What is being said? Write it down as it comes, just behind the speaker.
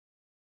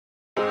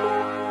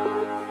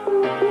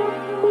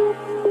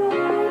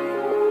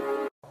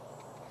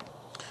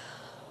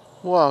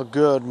Well,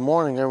 good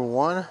morning,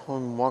 everyone,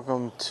 and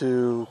welcome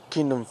to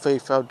Kingdom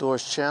Faith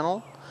Outdoors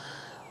channel.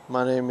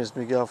 My name is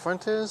Miguel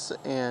Fuentes,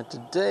 and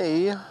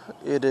today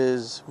it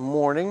is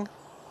morning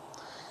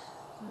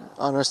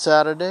on a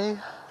Saturday,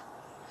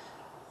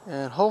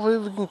 and hopefully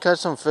we can catch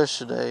some fish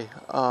today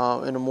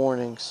in the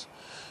mornings.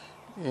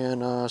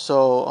 And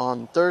so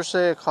on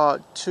Thursday, I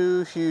caught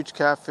 2 huge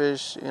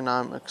catfish, and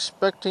I'm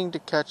expecting to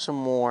catch some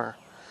more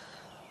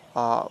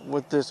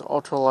with this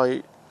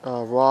ultralight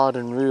rod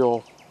and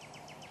reel.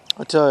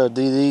 I tell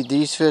you,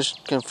 these fish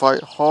can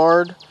fight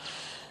hard,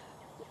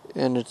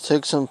 and it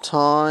takes some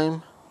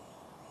time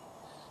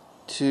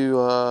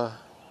to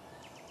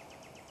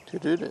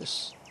do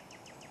this.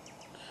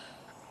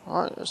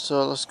 All right,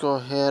 so let's go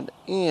ahead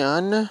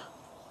and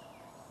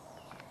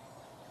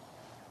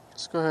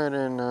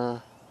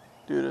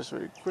do this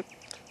really quick.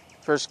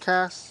 First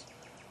cast.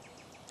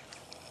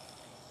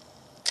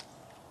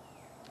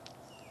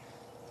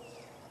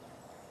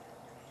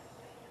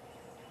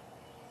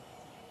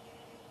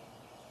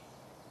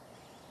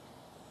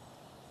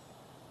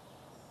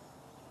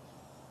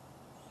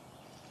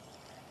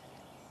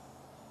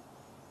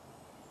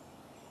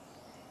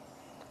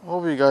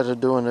 Hope you guys are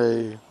doing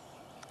a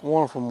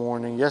wonderful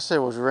morning. Yesterday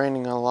was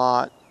raining a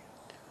lot,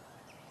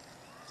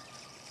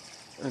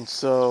 and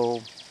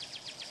so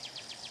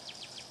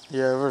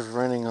yeah, it was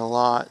raining a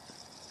lot,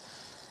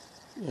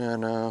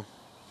 and I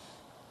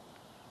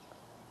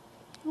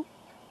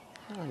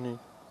need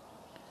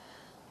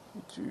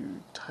to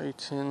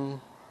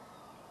tighten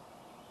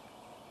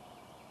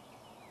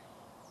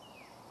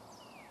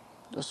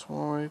this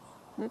one right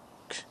quick.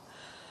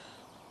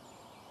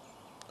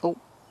 Oh,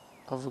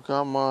 I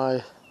forgot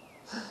my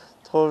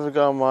totally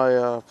forgot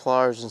my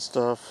pliers and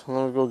stuff.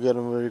 Let me go get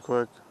them really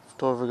quick.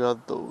 Totally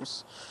forgot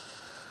those.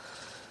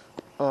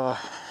 Totally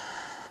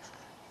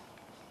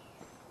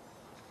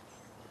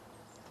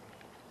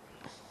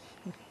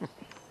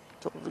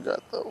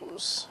forgot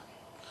those.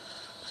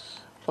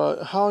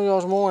 But how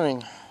y'all's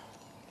morning?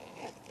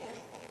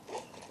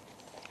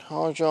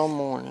 How's y'all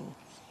morning?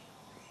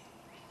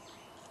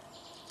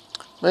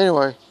 But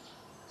anyway,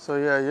 so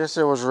yeah,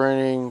 yesterday was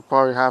raining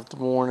probably half the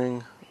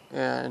morning,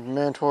 and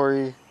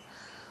mandatory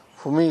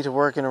for me to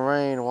work in the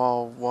rain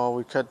while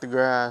we cut the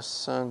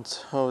grass, and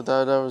so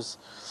that was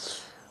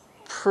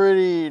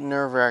pretty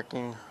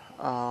nerve-wracking.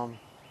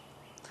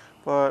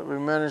 But we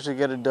managed to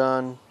get it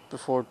done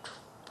before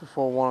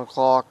 1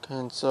 o'clock,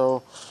 and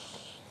so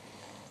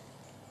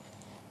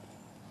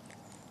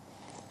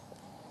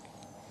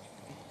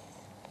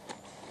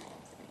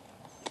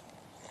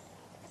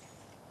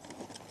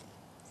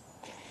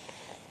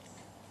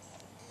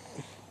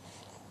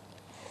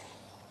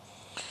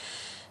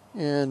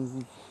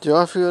and do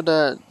I feel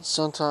that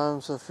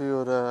sometimes I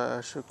feel that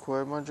I should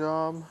quit my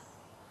job?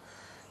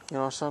 You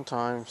know,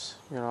 sometimes,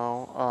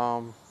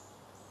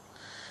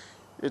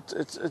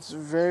 it's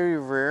very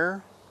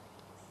rare.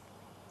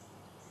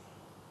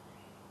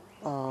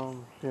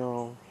 You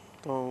know,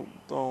 don't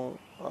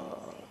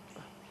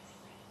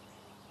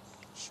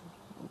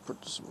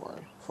put this in my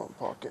front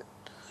pocket.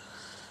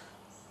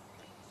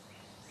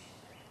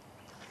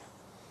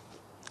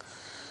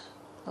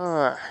 All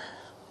right.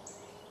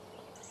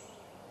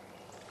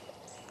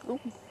 Ooh,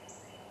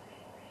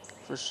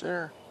 fish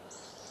there.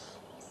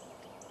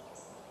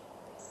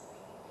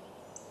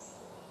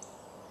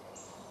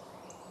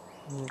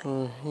 I'm gonna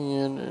go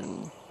ahead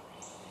and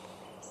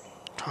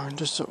turn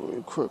this up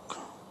really quick.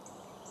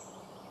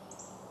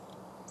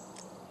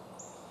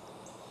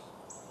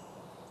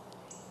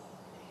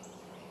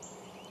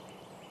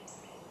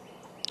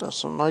 Got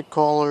some night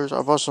callers.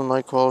 I bought some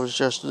night callers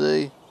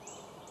yesterday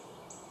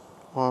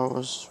while I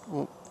was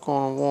going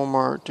to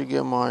Walmart to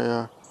get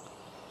my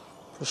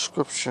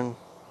prescription.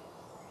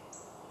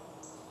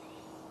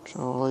 So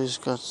at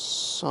least got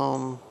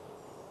some.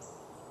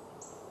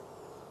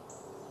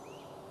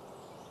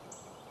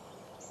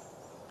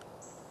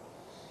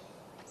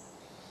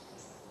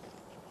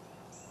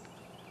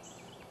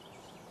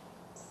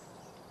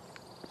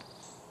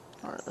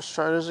 Alright, let's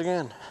try this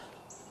again.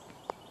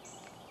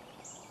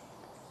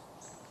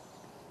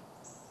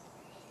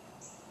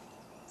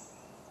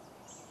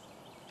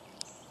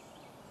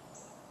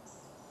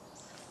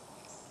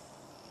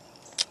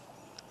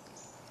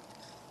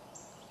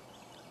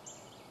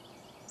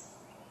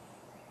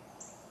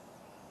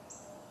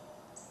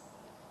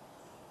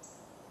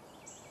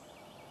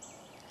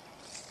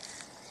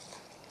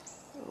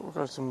 We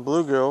got some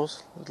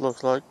bluegills, it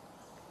looks like.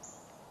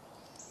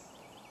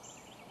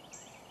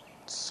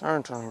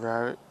 I'm trying to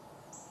grab it.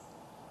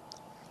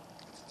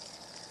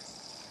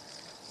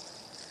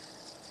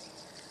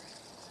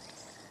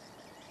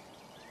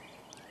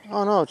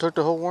 Oh no, it took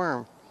the whole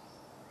worm.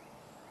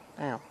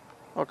 Damn.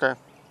 Okay.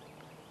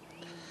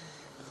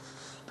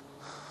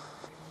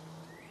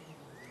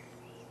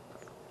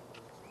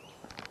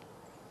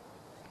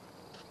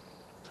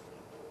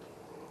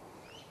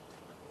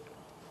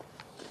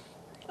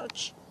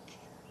 Let's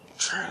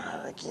try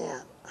that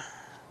again.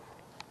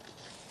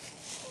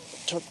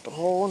 Took the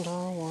whole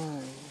entire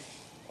worm.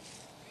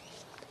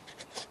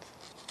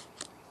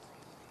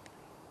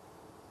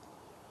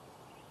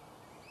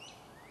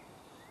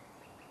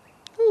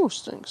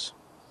 postings.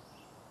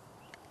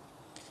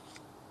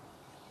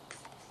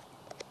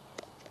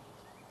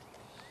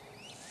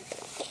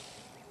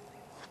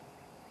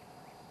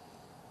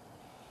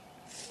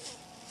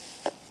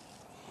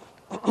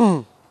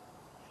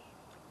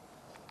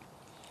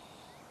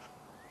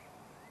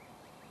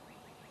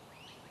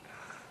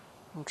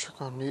 I'll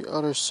check on the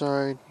other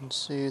side and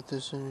see if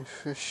there's any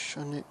fish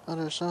on the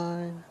other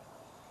side.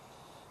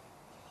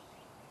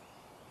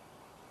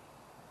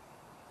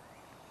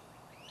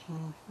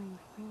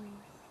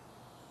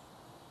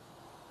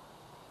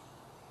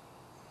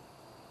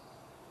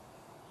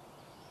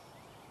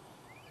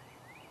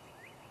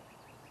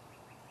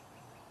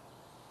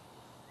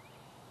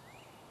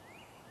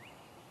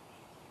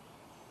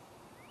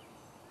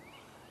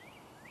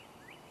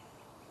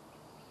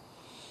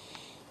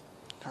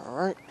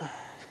 Alright,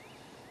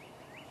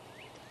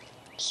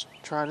 let's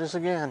try this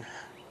again.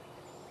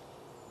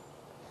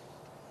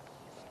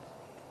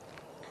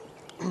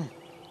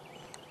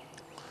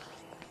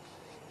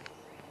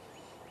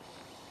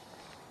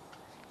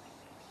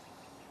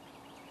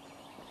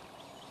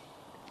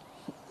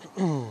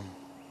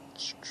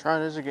 Let's try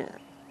this again.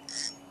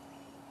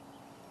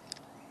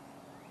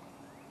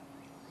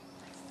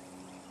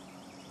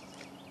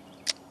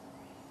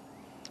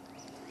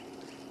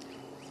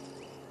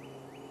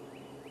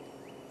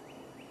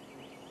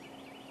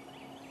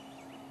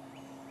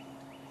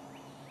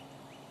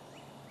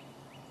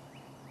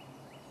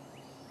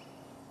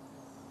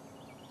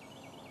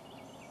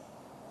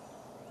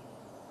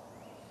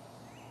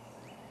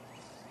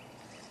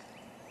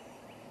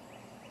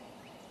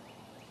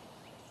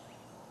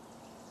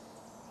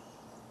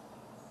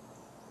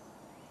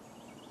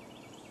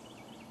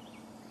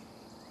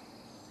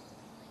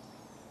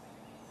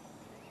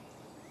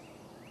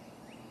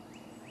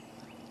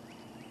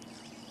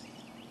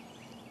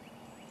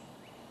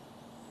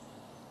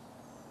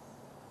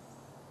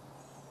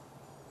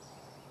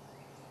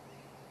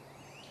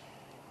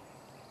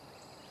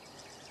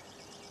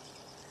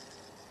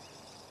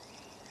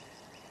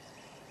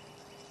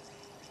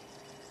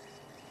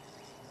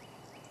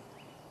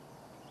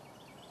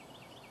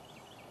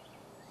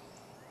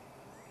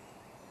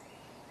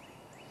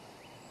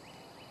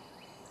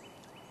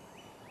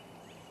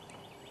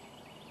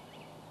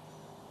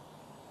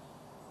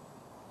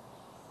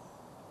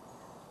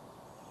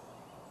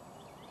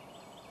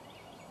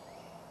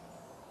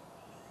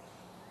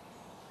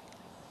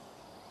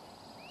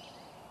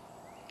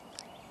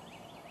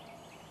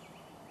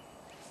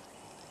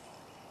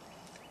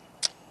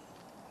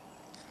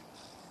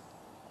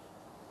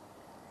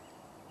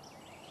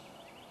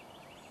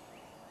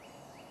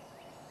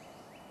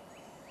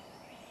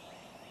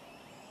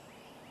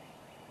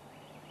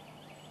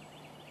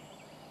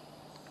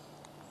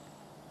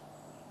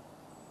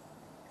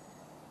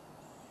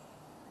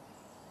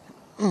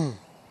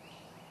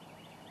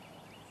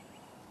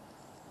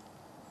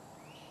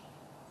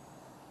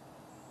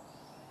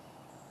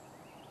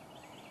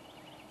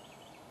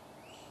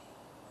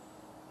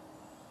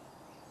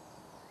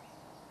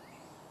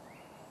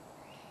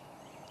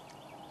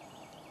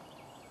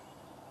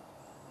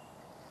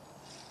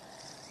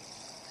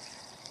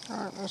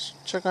 Alright, let's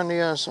check on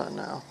the other side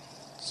now.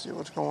 See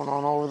what's going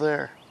on over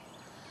there.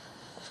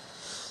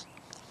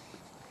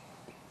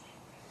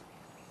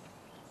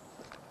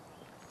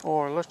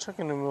 Or let's check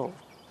in the middle.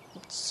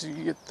 Let's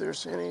see if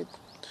there's any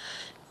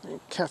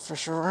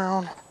catfish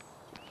around.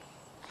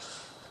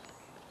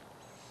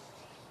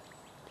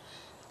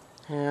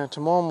 Yeah,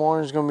 tomorrow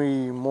morning is going to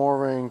be more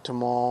rain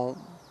tomorrow.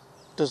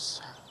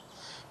 This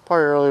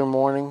probably early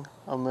morning.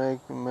 I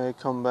may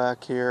come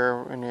back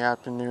here in the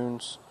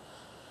afternoons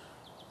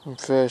and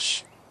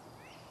fish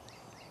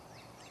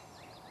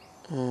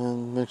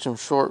and make some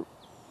short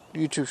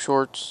YouTube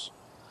shorts.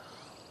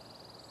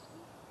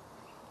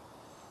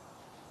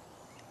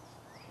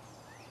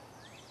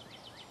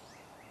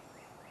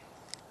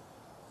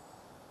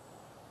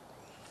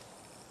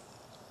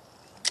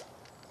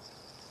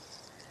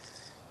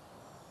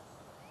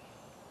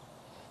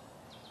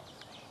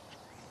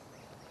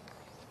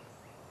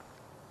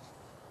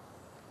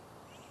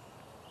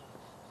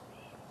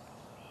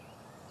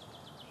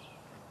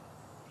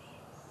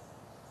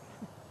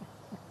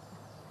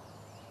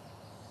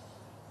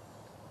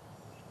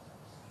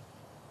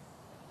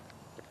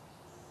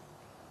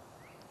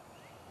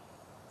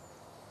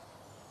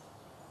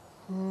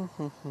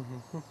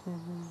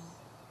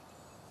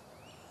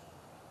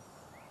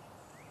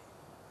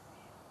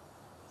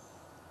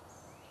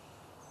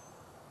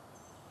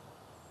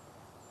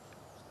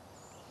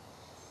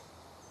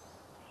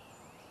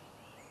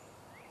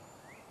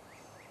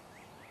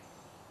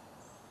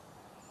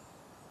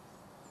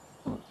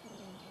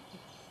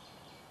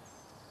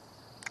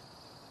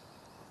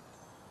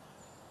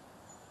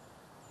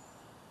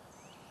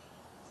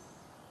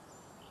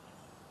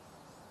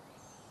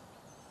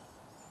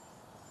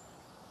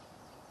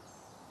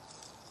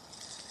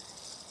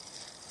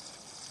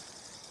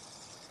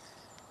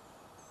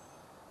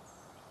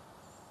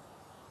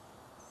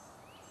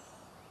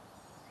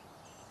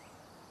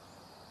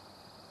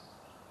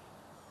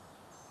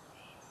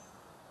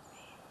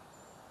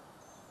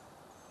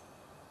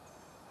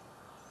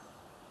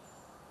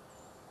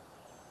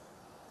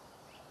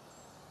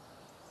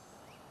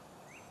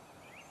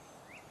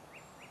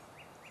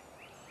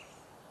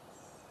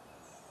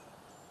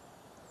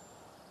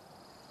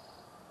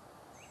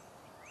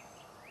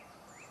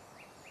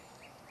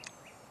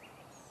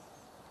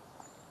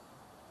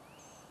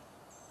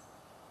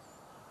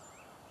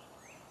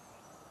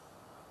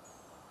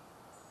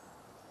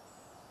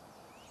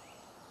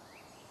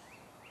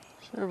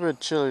 It's a bit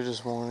chilly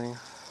this morning.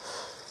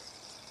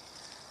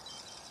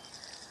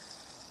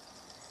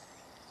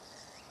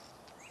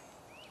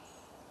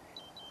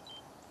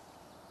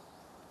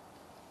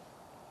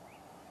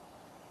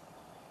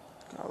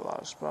 Got a lot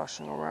of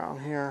splashing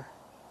around here.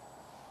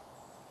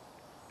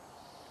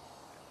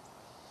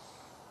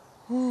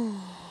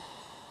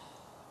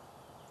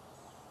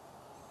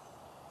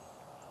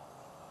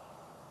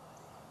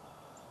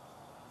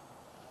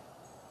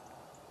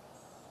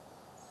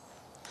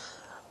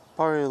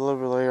 Probably a little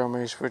bit later I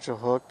may switch a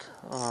hook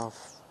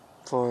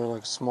for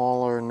like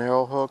smaller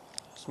narrow hook.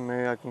 So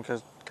maybe I can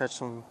catch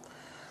some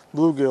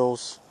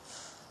bluegills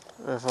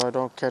if I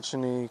don't catch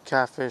any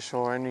catfish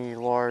or any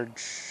large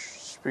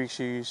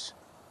species.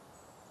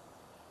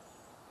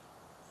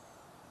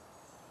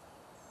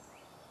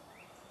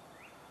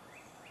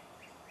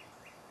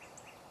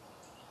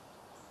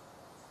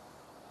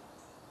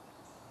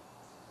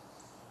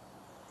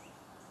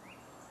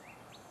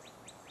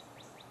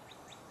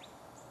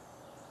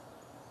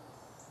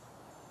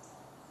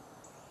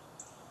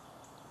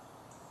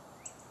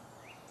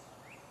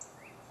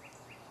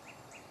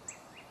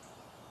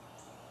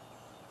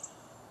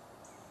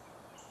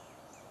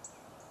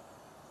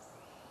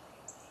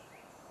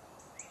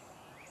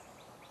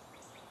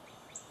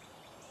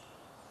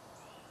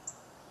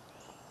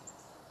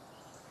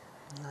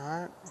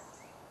 Alright,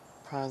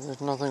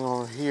 there's nothing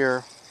over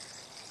here.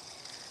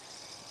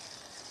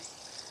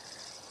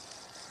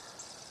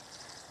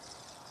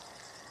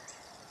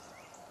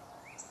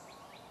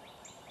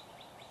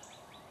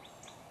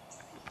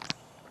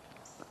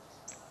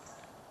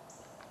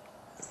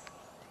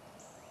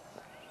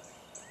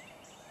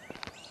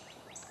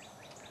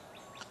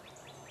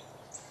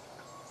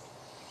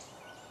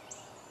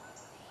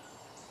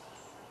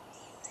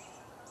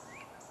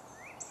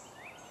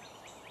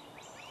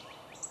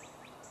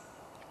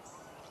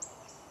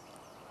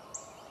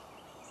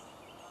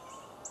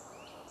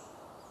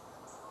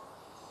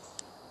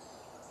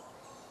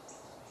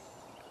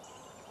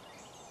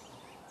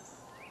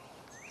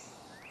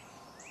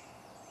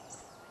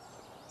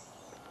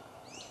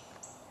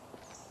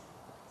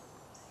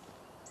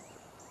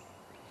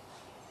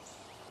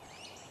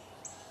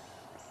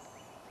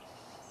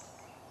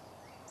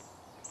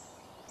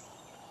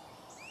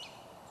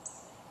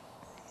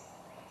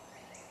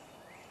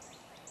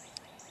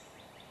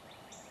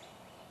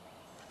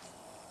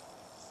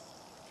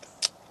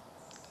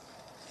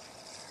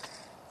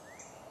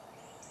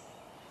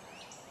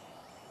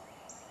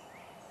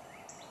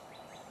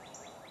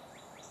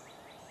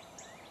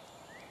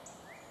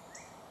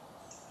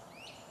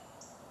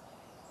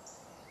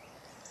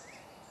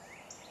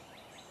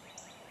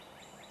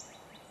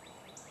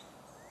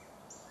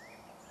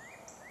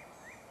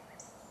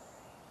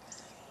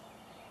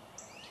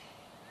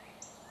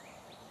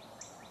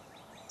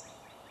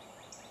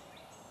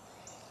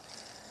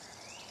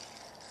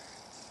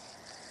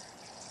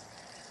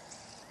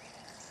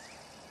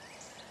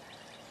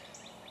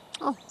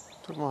 Oh,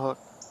 took my hook.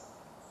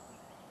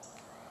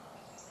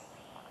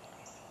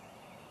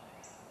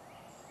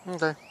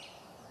 Okay.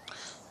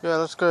 Yeah,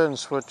 let's go ahead and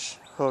switch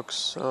hooks.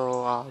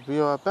 So I'll be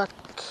right back.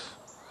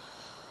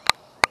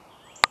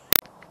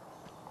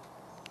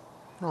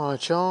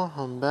 Alright, y'all,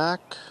 I'm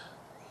back.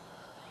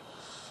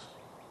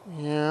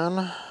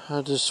 And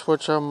I just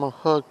switched out my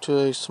hook to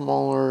a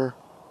smaller,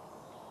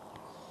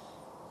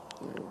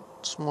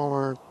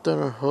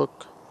 thinner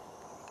hook.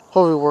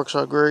 Hopefully it works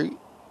out great.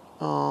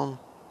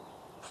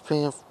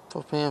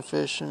 For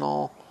panfish and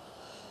all.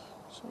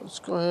 So let's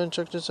go ahead and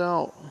check this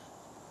out.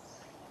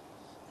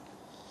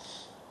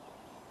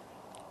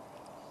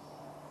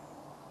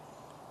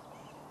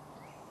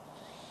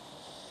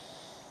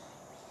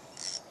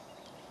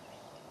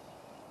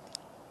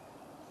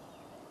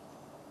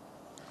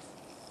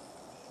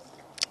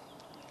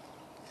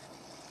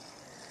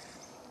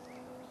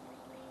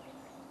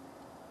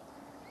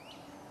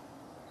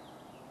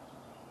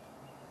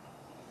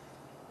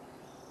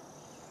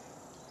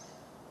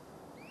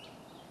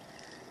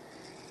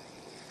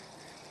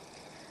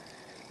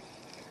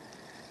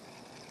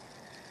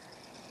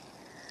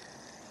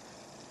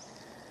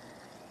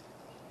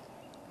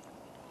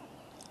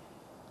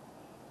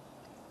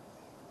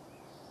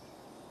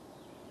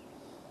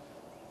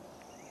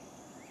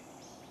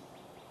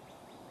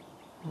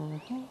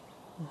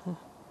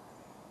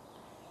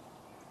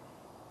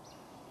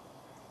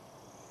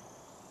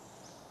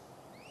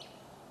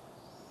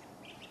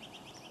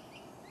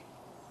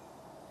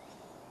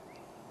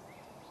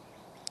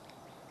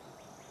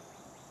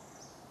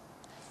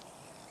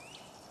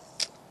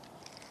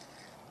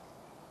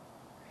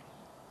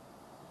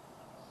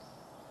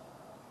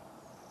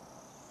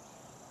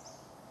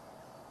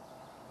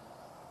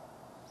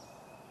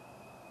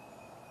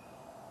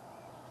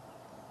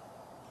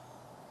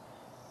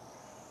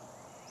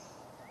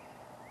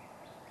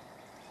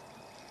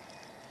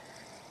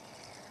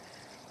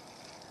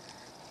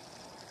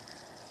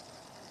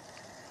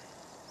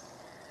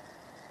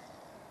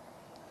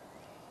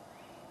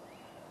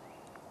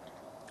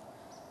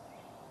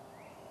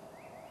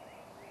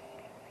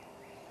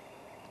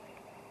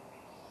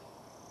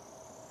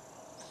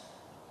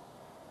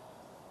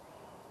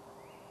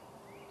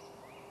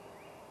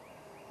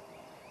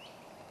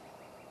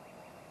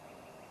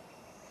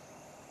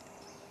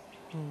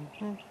 Should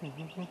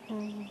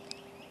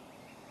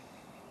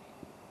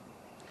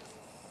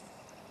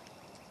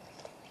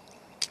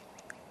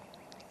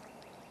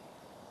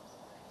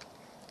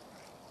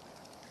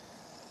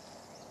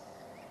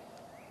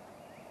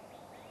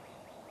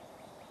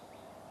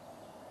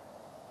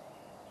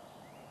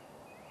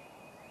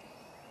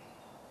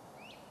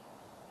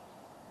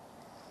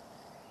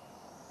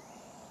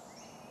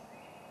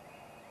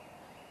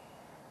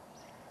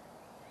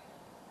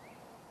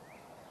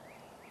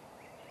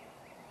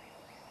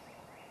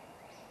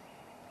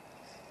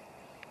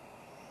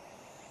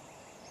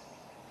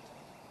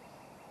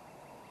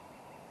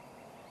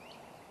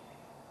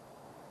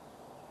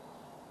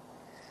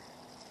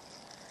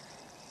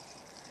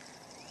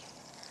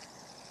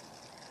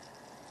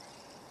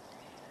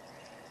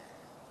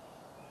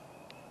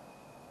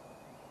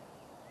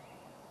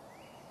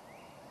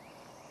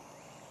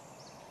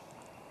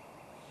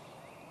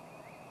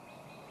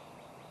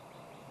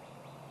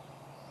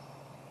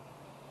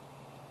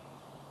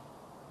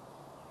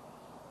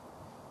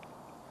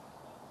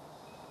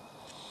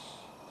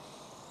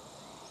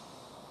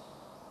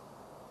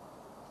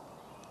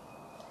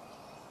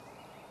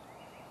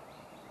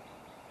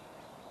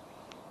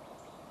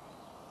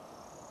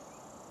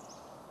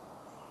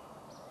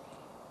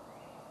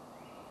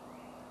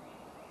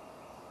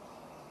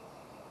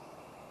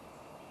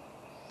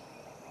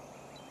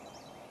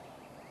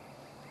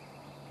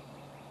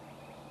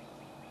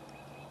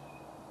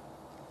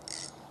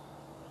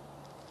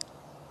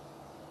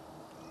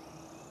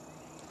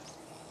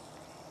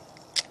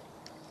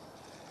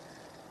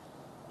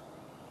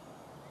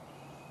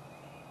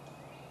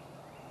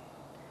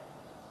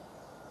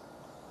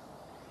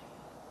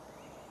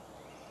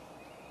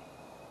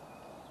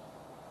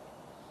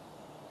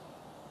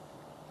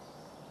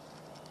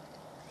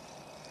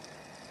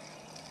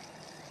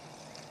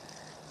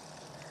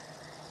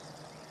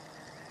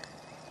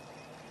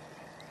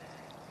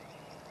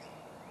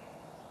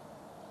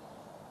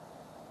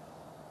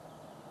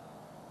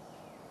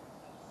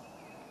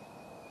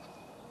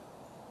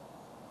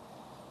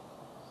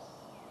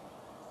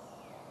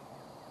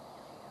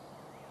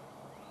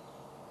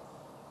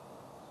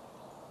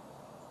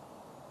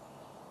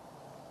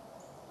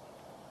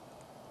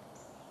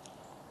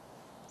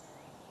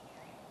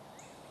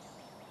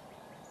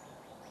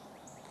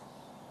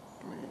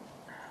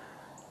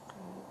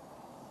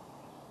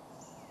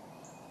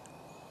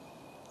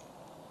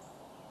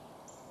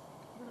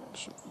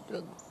be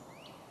good.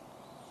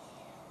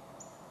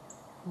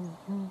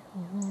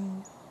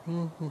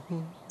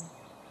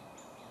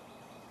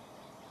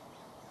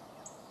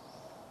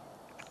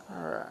 All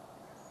right.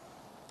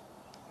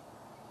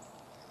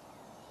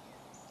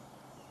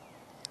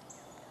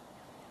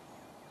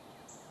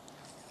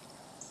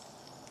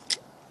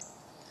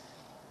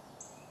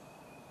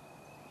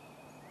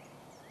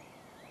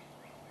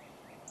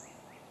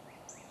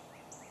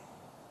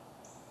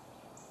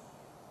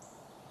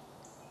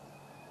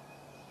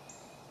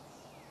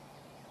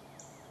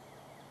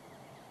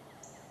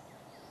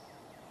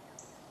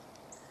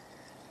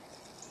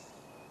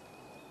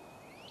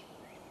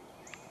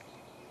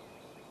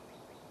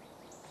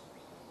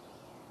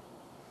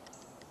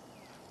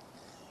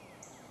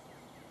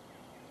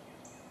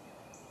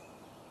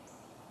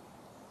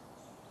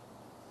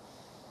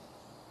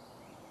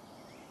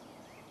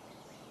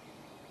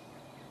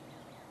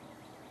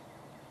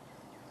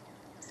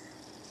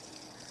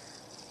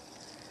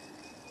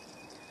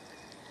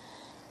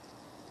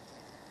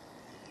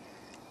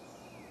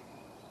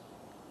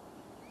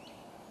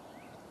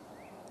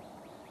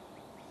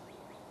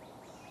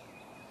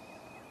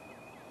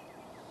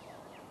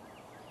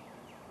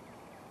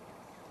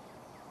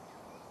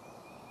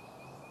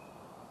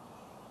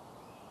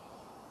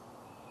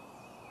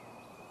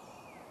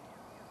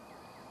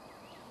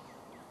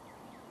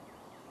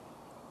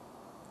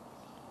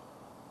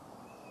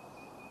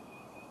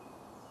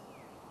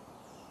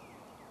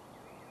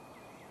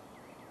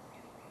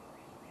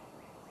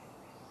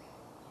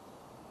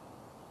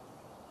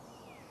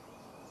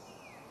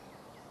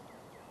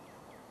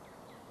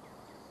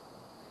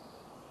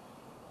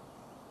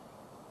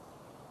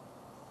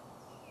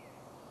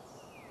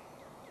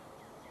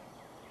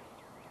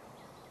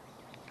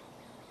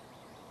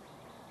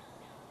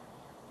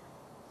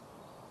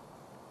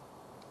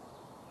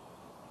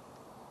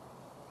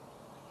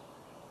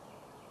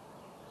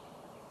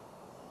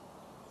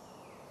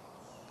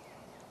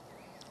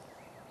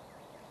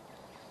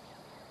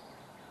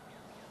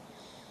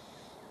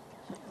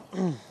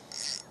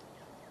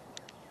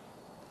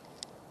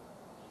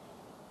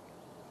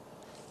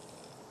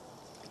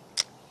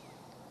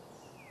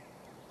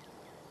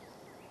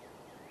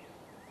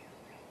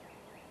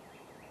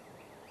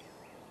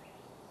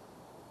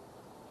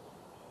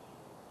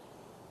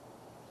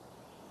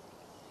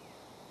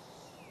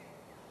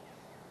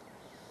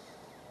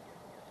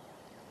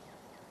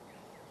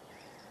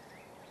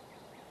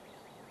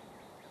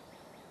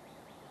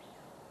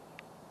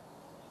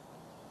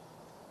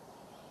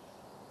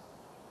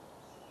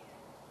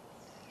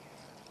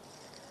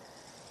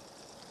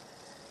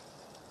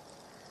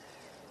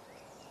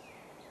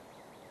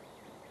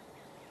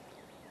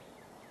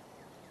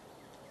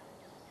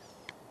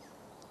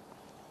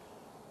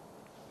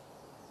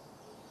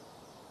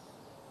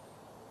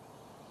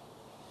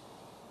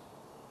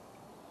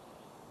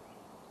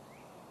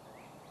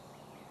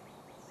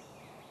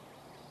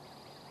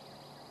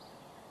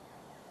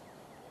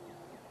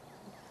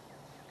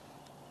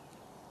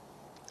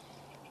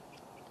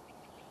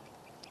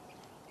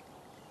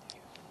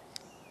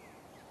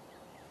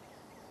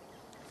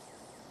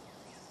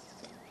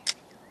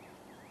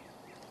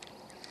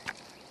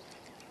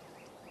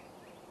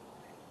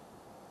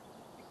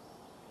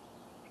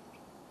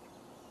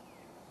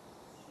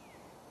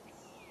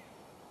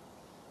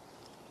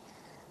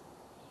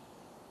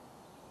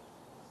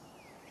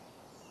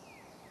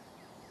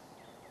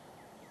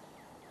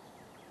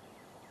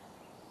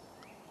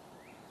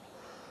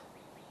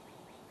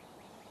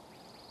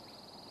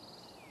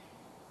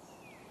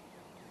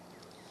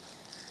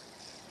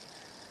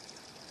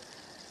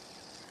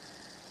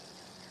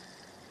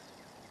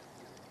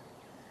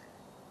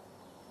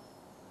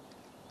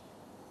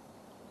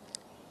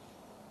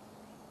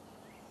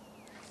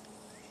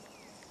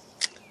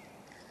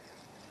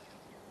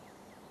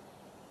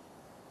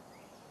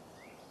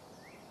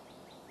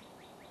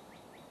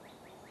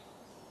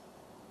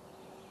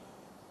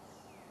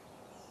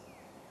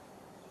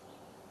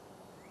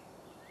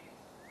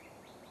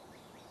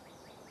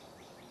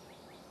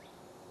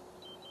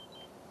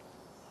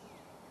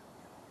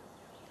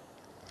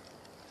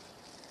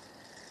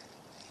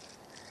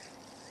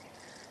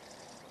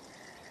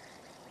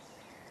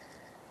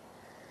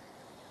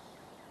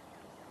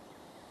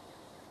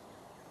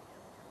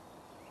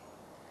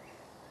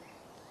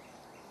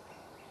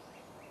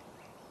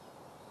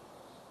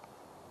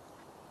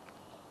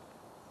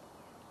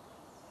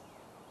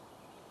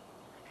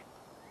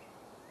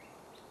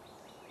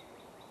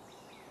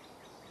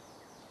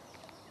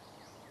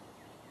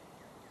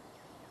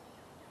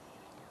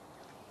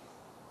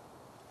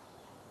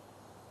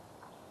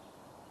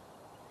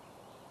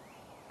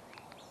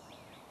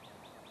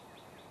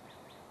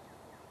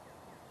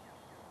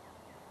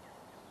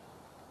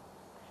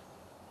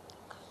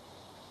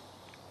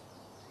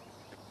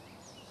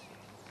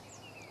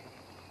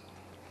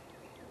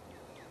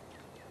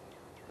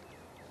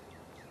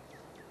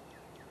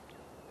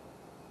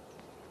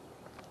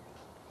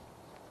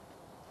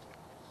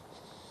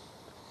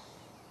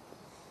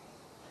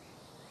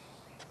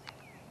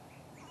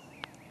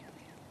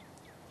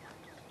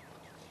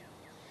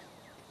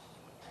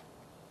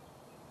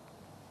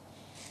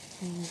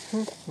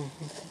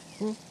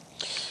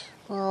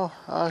 Well,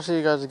 I'll see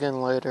you guys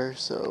again later,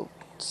 so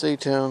stay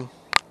tuned.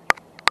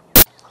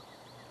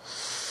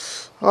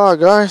 Alright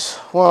guys,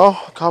 well,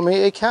 call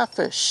me a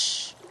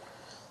catfish.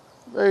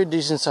 Very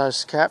decent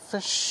sized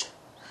catfish.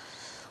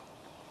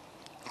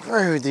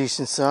 Very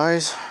decent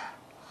size.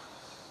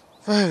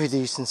 Very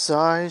decent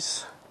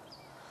size.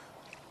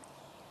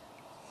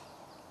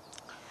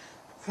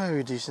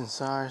 Very decent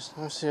size.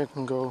 Let's see if I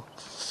can go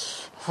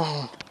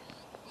from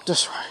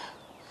this way.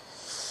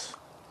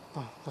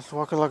 Let's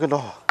walk it like a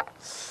dog.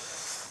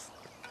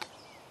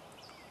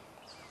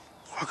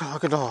 Walk it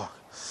like a dog.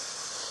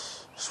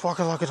 Just walk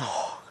it like a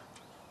dog.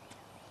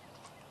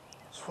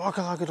 Just walk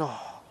it like a dog.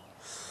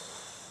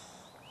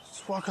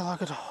 Just walk it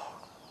like a dog.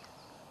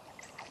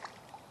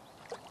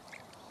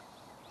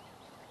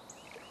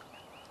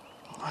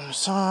 On the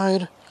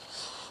side.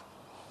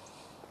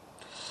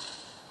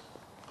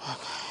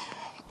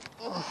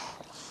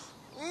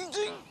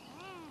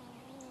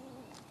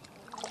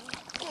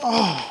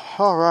 Oh,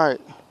 all right.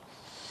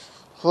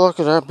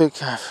 Look at that big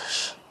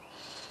catfish.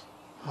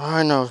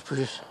 I know,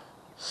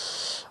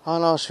 I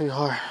know,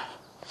 sweetheart.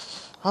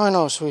 I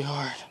know,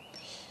 sweetheart.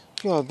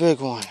 You're a big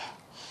one.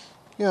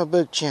 You're a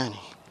big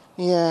Jenny.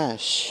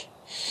 Yes.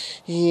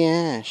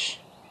 Yes.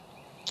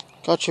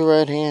 Got you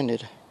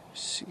red-handed.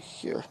 Let's see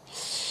here.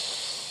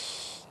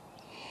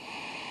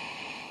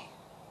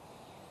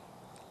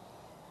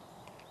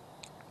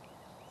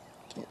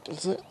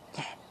 That's it.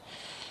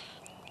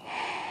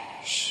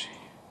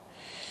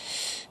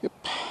 Yep.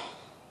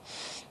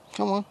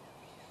 Come on.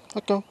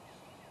 Let go.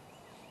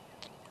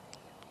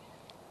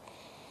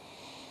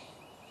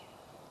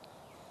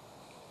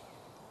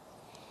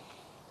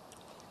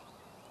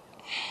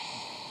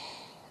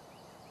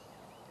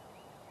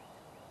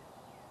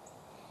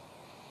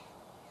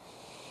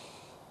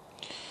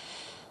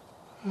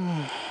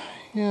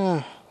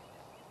 Yeah.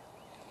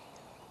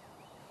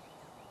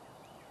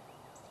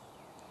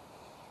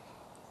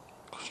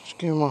 Just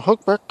give him a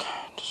hook back.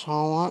 That's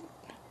all I want.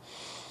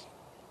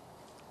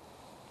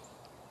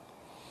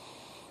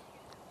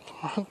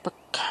 A hook back.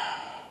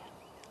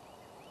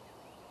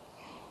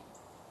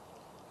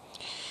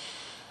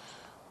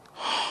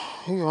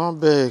 You are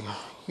big.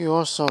 You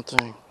are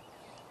something.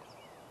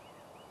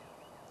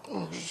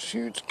 Oh,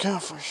 huge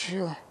catfish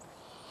here.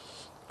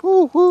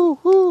 Woo, woo,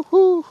 woo,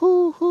 woo,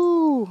 woo,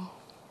 woo.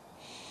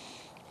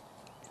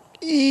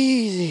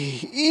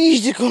 Easy,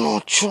 easy,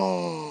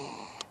 Canocho.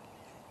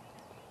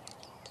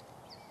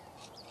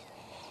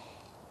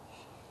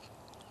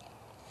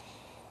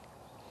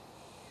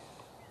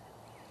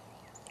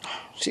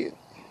 See it?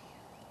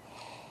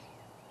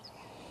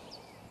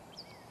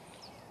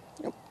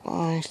 Yep,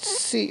 I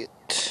see it.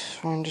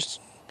 I'm just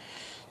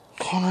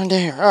going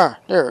there. Ah,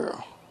 there we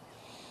go.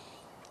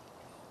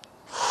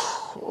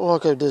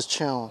 Look at this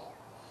channel.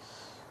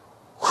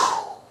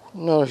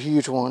 Another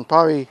huge one.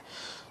 Probably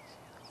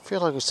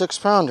feel like a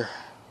 6-pounder.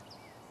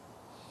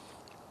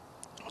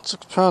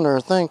 6-pounder, I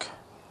think.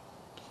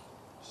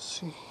 Let's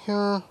see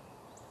here.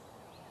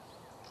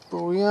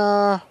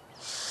 Booyah.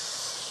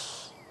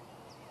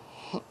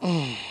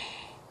 I'm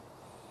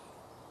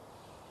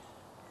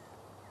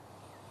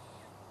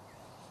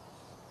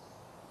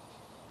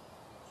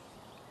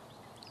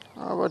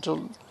about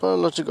to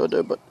let you go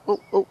there, but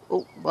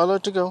I'll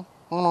let you go.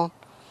 Hold on.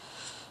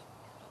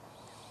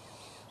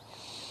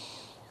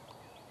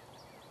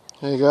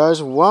 Hey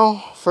guys, well,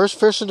 first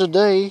fish of the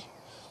day.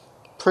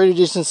 Pretty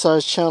decent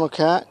sized channel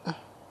cat.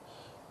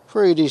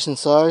 Pretty decent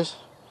size.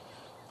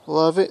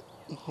 Love it.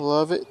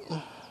 Love it.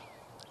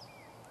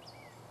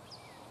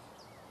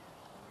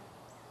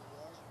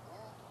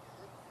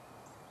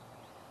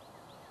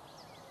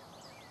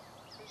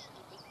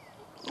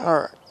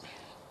 Alright.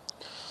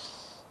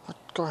 Let's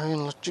go ahead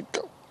and let you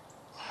go.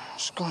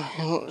 Let's go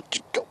ahead and let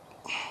you go.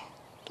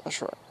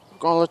 That's right. I'm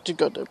gonna let you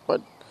go there,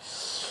 bud.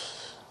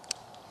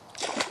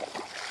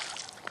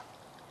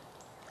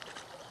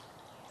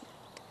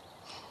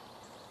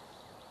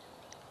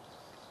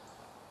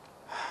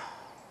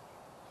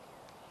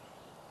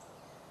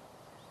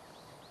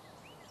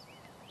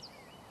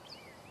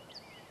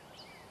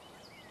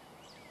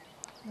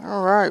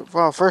 Alright,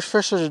 well, first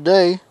fish of the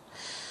day.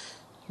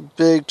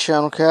 Big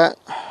channel cat.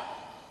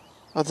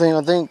 I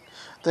think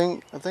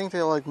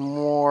they like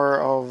more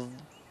of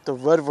the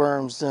red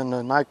worms than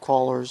the night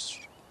crawlers.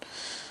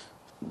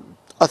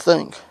 I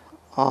think.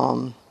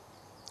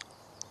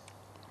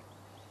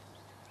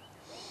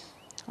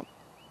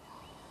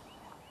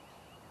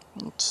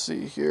 Let's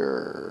see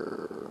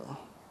here.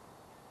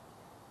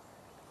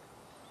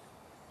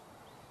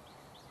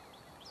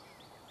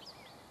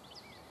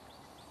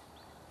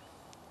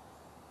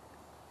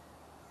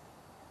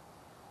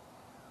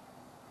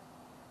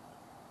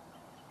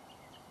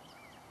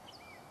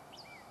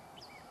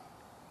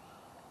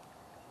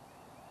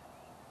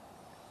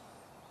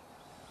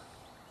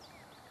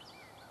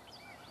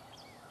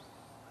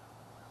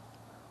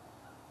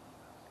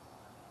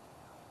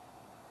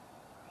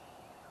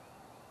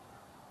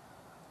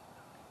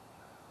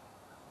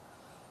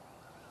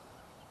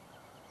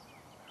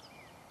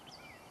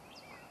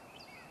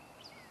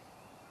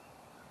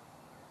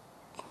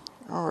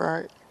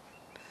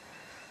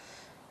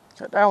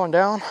 Got that one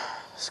down.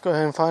 Let's go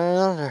ahead and find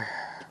another.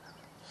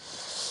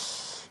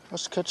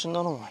 Let's catch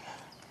another one.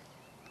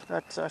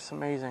 That's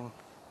amazing.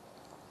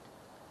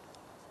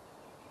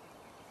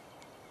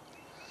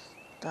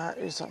 That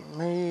is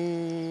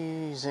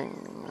amazing.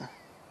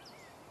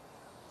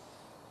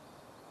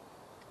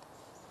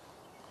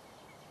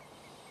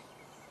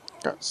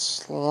 Got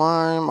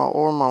slime all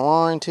over my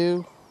line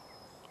too.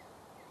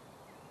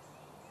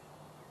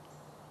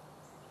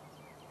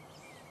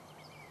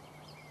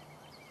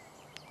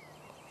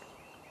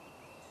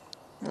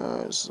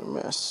 This is a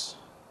mess.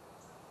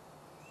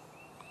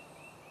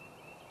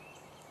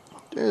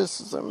 This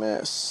is a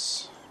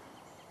mess.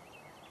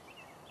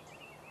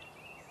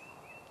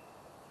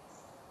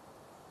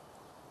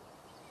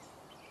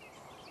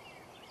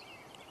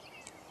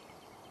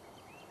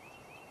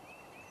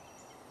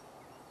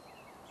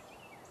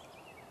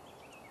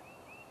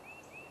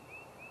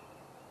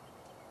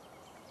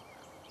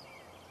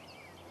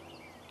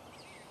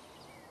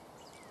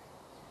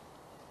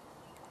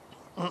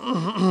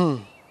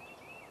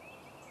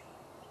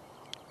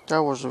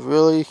 That was a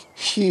really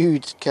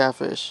huge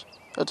catfish.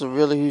 That's a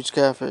really huge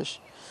catfish.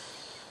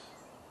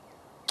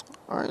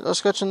 Alright, let's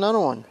catch another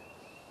one.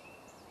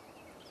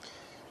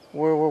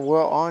 We're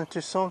on to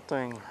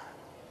something.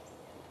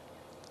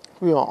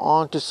 We are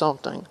on to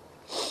something.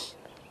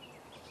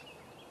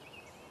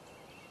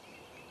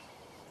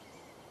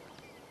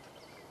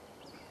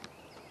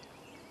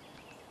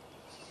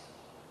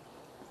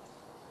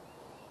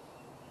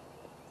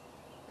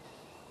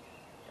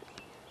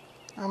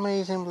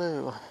 Amazing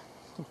blue.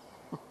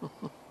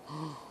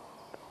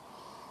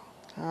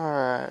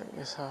 Alright,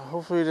 so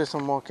hopefully there's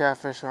some more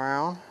catfish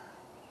around.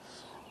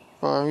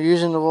 But I'm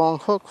using the wrong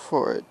hook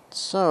for it,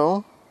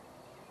 so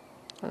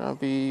I gotta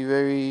be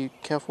very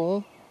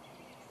careful.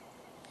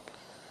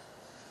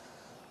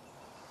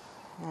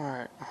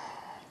 Alright.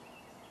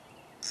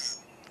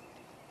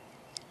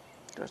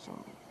 There's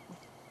some.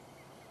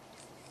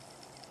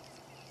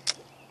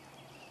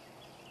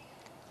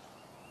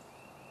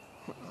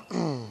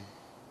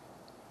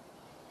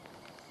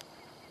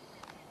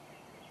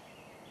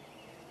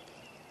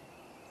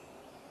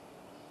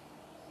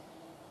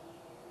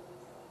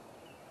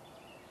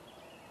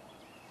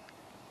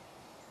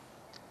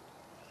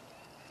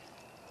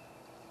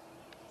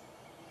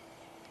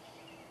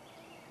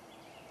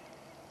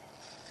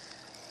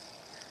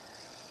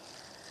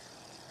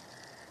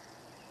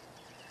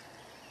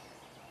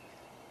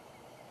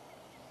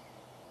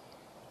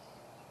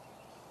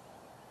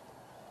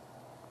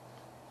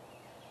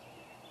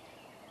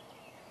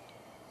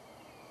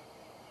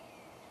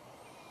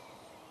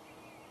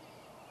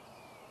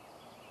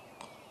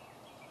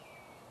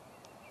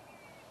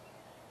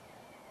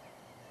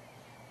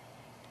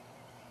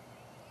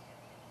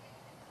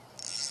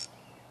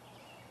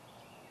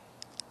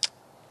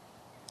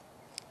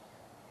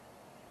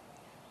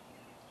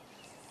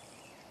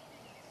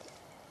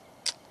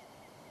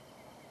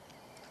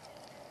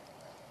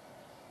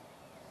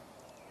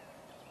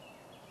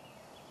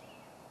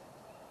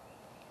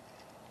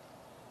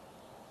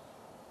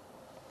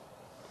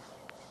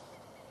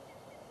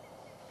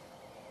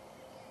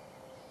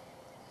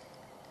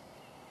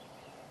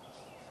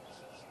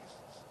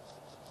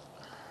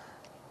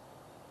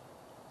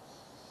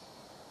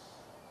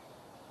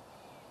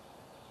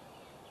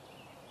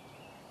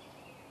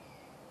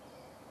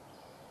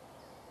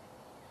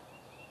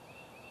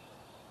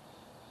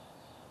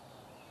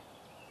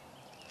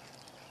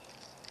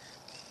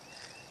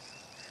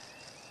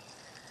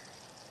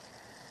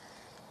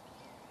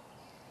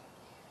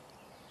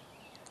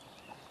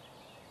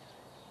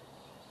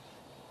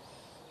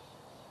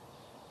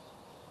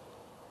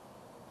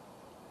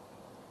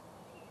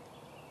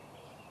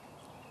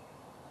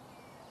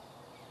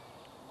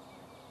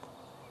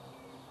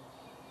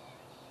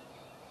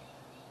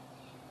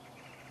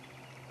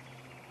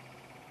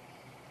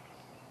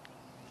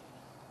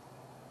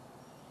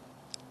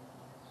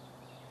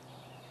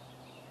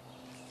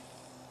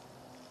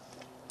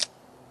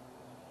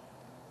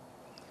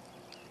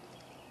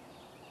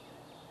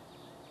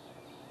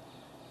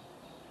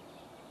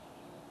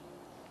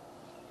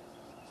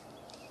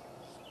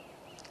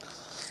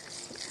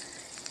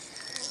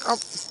 Oh,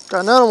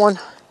 got another one.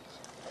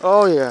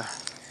 Oh yeah.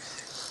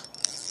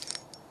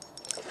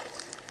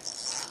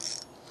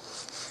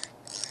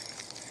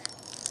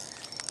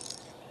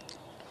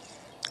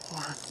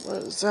 What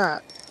is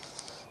that?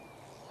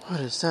 What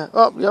is that?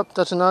 Oh, yep,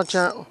 that's another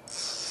channel.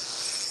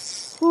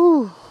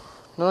 Woo,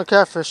 another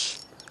catfish,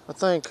 I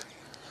think.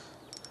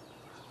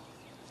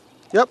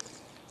 Yep.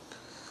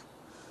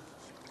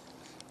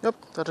 Yep,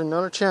 that's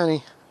another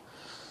channy.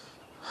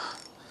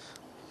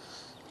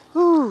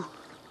 Woo,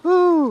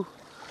 woo,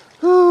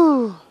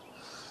 woo.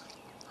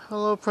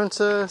 Hello,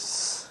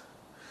 princess.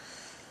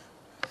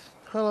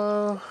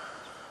 Hello.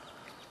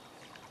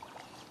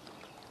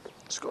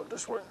 Let's go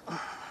this way.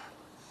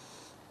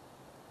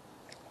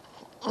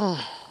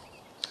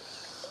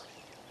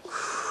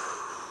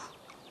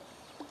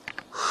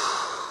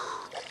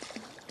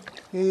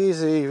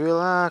 Easy,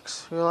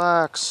 relax,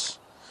 relax.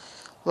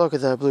 Look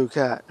at that blue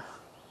cat.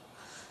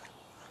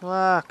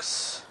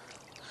 Relax.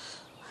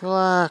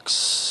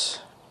 Relax.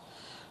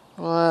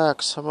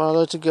 Relax. I'm gonna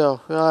let you go.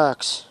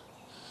 Relax.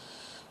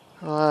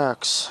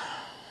 Relax.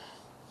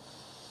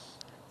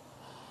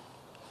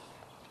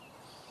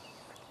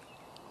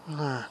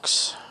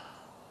 Relax.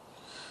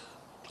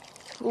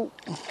 Ooh, ooh,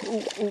 ooh,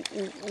 ooh, ooh,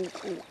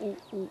 ooh, ooh,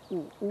 ooh,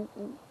 ooh,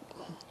 ooh.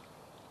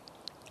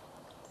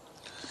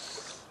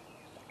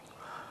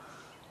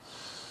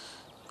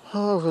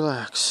 Oh,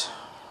 relax.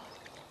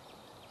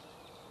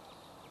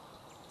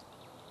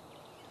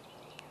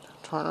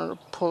 Try not to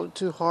pull it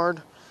too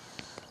hard.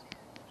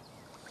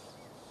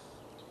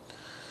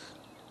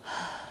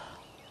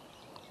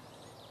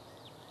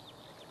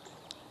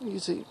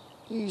 Easy,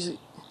 easy.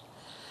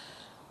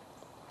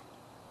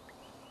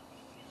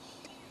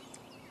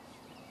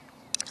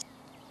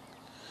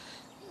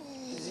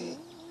 Easy,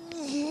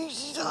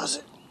 easy does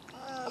it.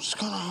 It's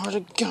kind of hard to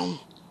get them.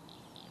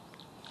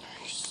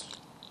 Here's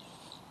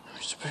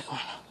the big one.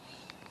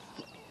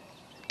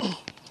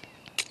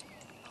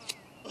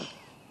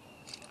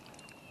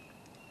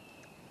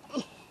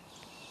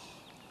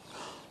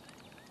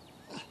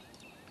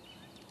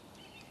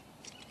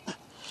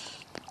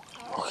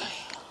 Okay.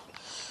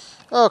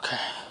 Okay.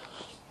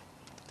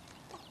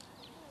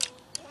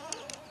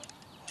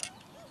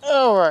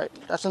 Alright,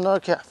 that's another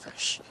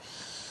catfish.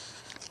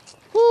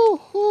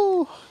 Woo,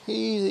 woo.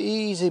 Easy,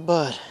 easy,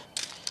 bud.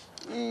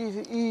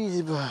 Easy,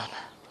 easy, bud.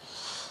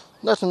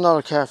 That's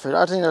another catfish.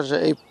 I think that's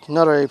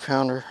another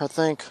 8-pounder, I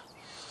think.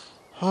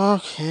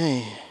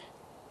 Okay.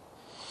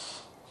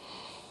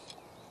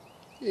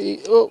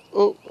 Oh,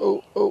 oh,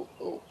 oh, oh,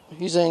 oh.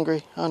 He's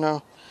angry, I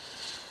know.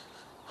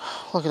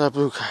 Look at that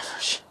blue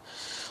catfish.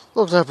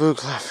 Look at that blue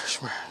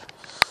catfish, man.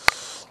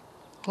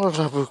 Look at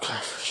that blue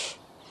catfish.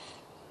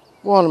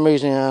 What an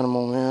amazing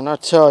animal, man. I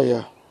tell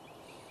you.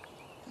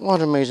 What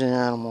an amazing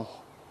animal.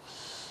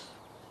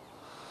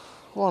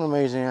 What an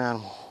amazing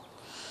animal.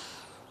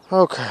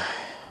 Okay.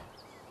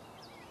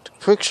 Take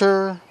a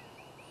picture.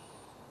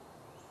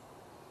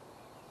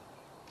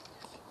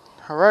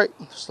 Alright,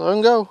 let's let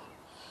him go.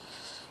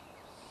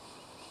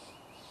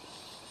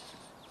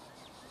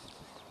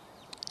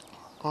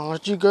 I'll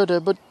let you go there,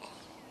 but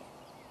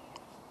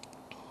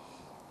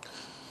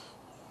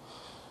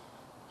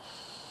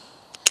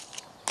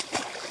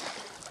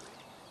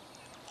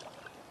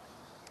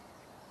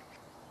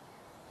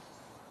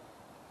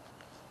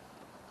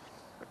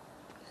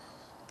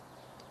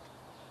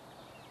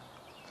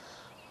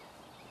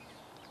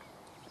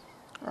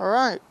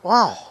alright,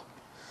 wow.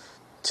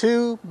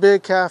 2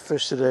 big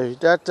catfish today.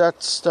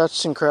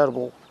 That's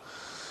incredible.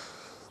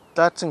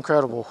 That's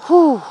incredible.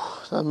 Whew.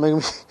 That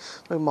make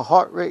my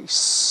heart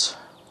race.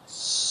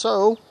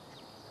 So,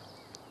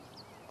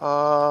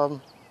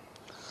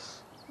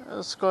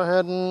 let's go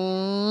ahead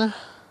and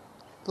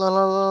la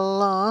la la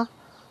la.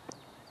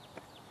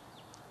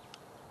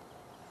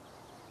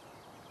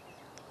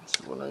 Let's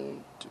see what I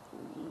need to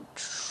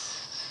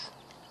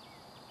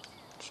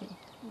do.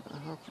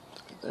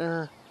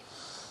 There.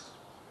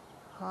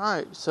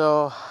 Alright,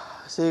 so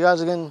see you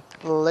guys again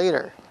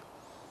later.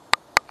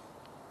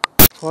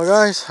 Well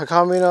guys, I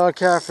caught me another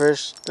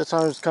catfish. This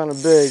time it's kind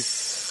of big.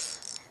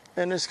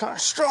 And it's kind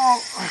of strong.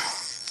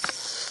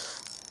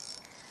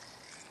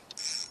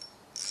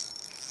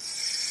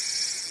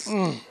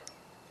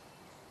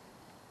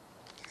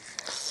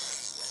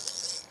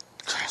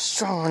 Kind of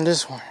strong on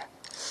this one.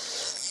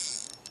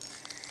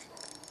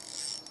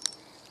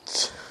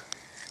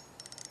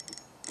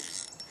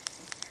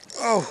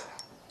 Oh.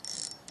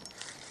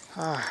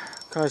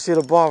 Can I see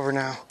the bobber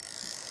now?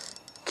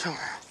 Come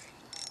here.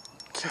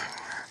 Come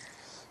here.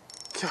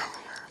 Come here.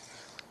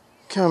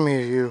 Come here,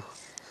 you.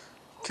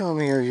 Come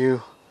here,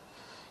 you.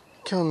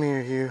 Come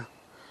here, you.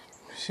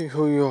 See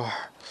who you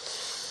are.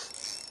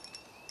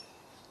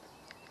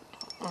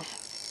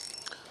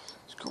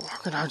 Let's go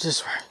walking out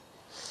this way.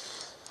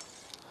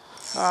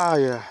 Ah,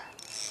 yeah.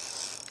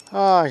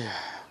 Ah, yeah.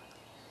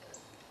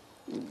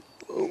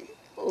 Oh,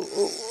 oh,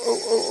 oh, oh,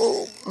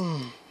 oh,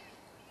 oh.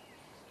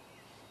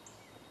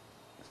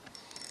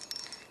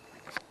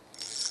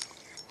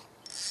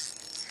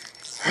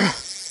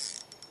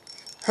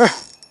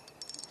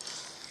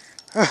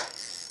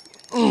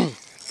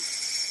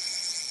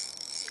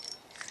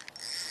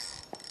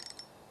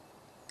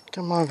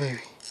 Come on, baby.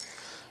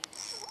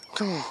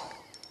 Come on.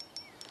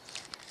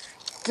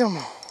 Come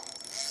on.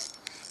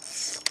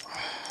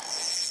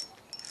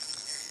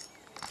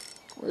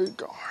 Where you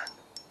going?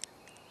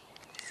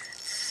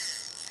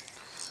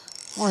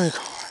 Where you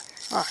going?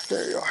 Ah,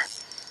 there you are.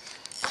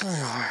 There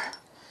you are.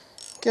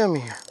 Come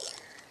here.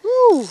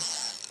 Woo!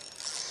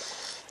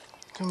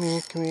 Come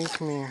here, come here,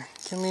 come here.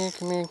 Come here,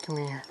 come here, come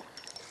here.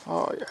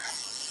 Oh, yeah.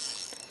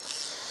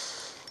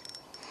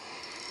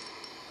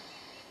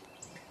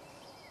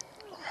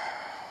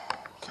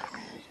 Come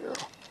here, girl.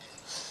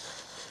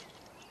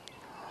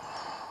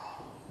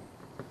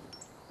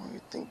 Where do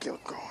you think you're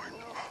going?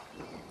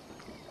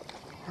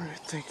 Where do you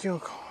think you're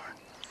going?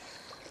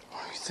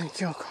 Where do you think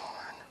you're going?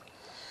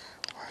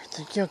 Where do you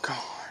think you're going?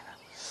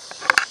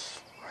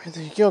 Where do you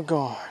think you're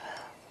going?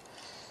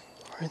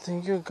 Where do you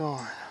think you're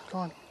going? Go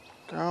on.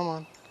 Come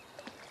on.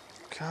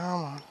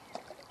 Come on.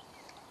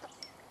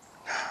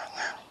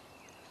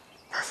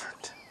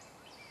 Perfect.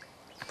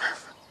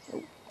 Perfect.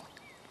 Oh.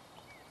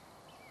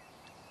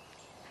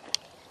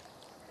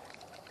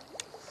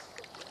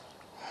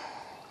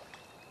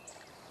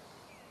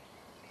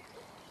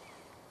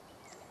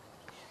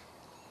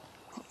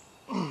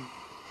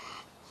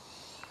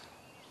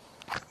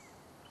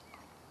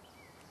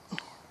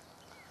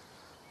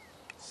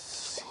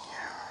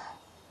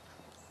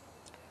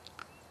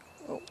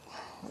 Oh,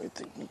 where do you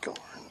think you're going?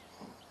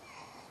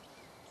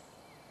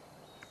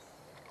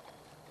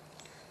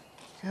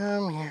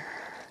 Come here.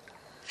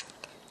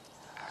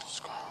 Let's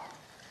go.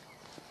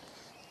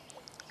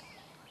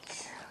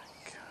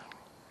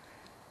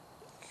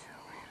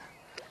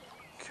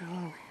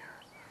 Come here.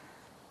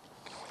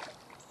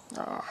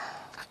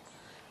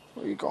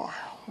 Where you going?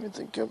 Where do you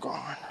think you're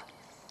going?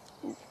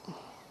 Ooh.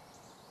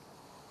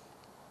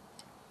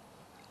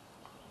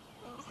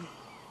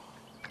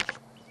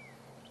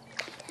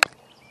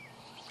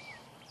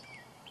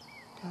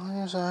 Come on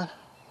your side.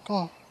 Come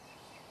on.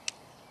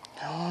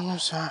 Come on your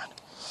side.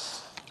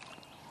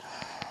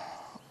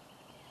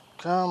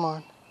 Come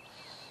on.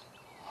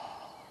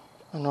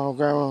 I know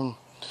grabbing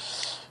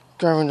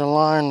the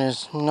line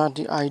is not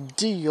the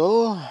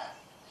ideal.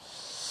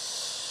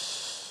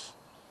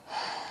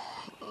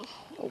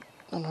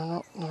 Oh,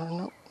 no.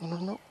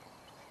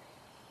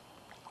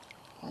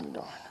 What are you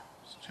doing?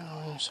 Stand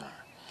on your side.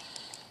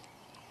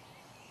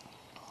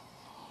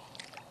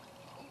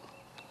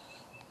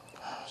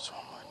 Oh, so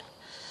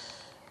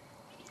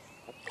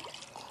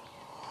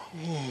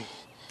muddy.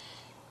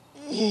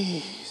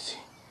 Easy.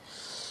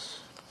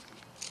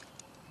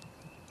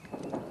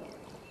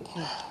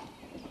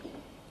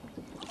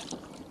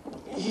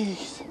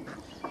 Easy.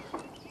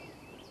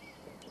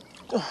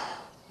 Oh,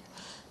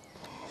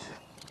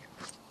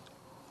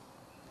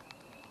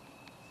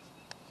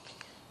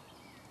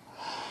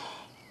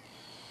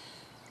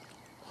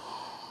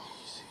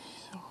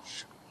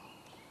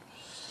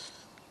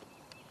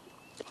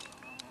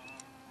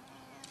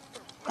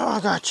 I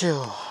got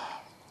you.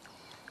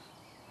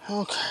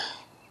 Okay.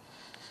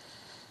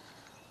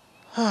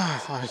 I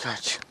finally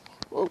got you.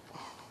 Whoa.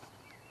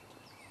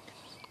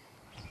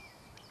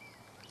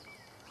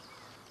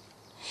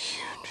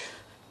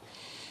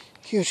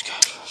 Huge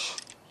catfish.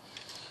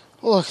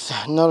 Look at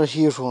that, another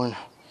huge one.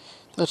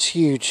 That's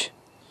huge.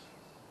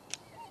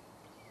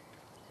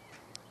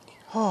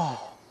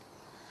 Oh,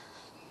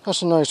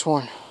 that's a nice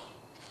one.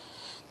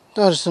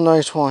 That is a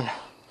nice one.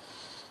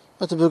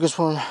 That's the biggest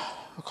one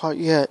I caught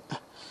yet.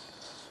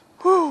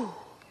 Whew.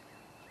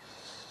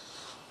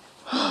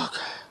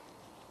 Okay.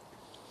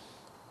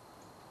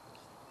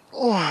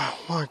 Oh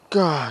my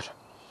God.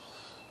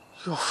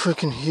 You're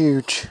freaking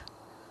huge.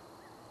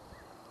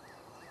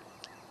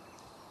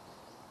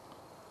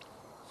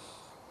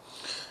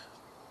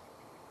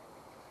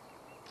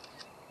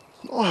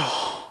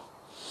 Oh.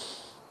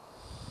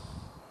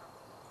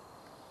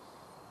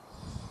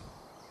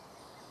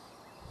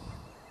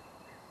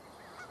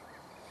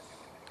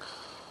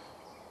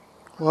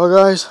 Well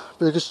guys,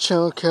 biggest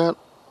channel cat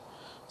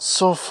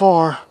so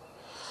far.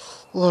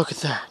 Look at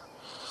that.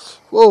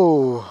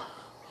 Whoa.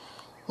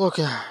 Look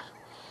at that.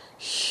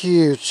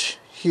 Huge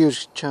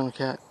channel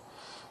cat.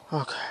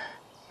 Okay.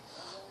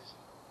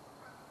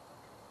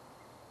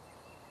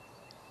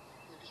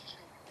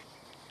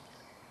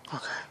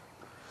 Okay.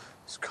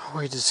 Let's go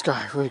away this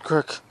guy really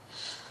quick.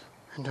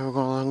 And then we're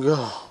gonna let him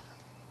go.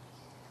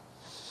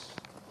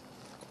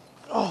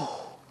 Oh.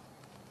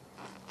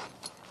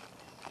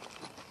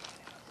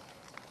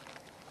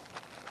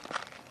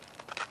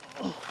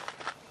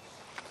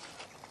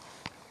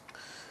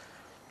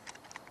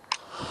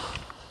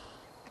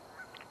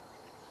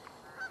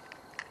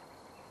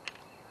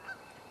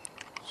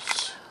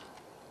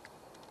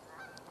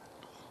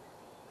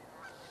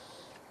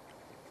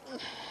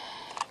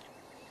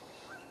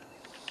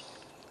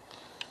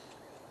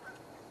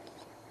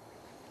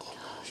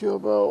 You're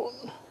about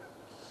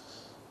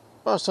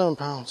 7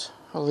 pounds,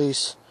 at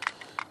least.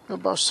 You're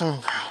about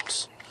 7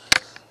 pounds.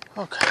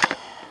 Okay.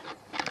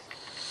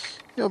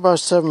 You're about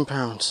 7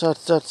 pounds.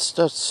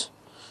 That's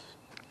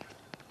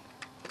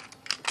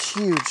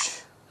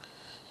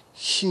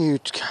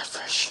huge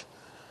catfish.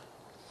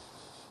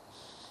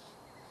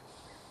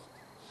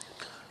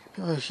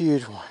 You're a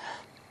huge one.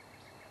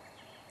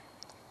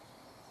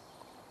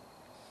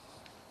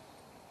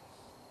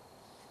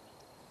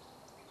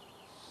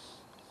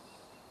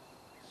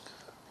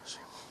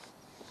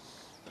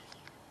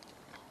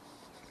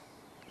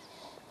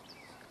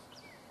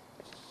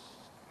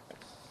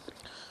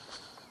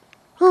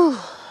 Whew.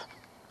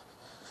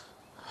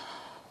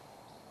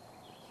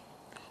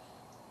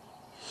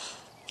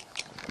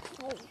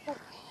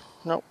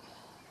 Nope.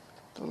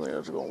 Don't think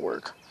that's gonna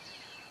work.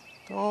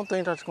 Don't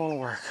think that's gonna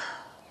work.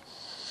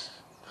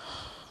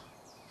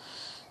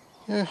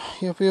 Yeah,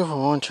 you're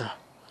beautiful, aren't you?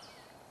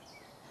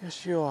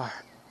 Yes, you are.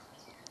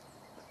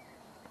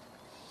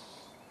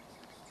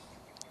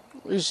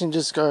 Releasing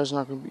this guy is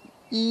not gonna be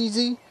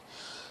easy.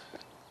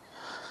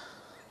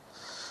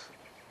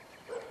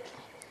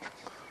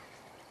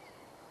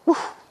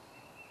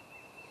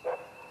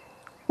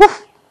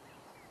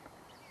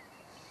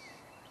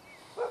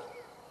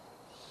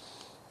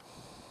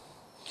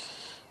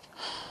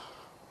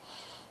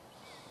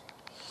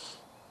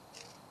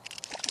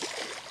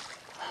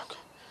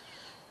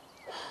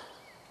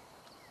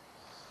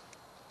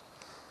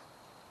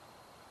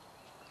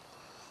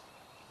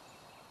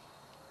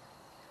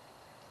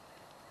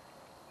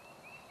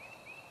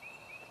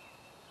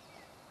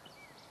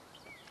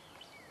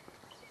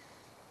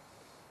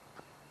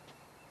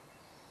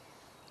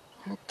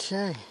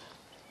 Okay.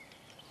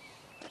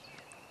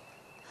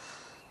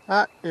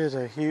 That is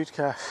a huge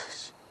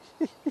catfish.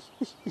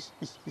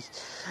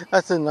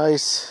 That's a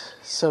nice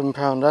 7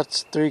 pound.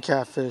 That's 3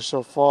 catfish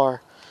so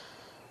far.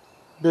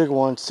 Big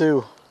ones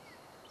too.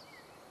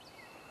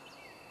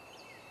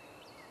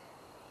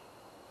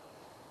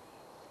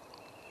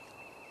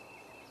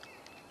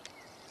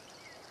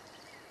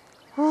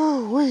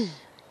 Woo-wee.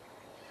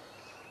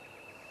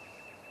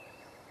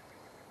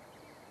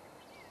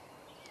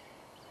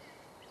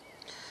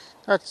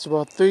 That's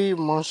about 3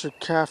 monster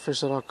catfish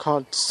that I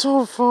caught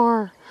so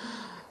far.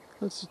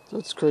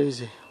 That's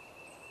crazy.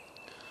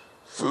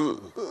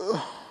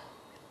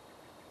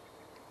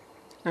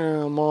 And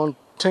I'm all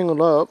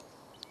tangled up.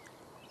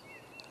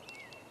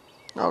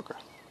 Okay.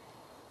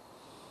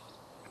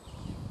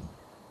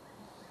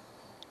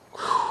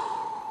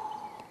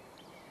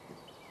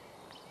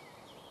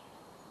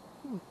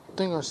 I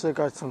think I still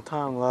got some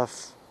time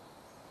left.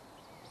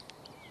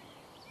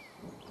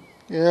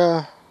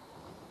 Yeah,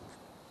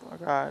 I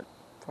got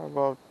probably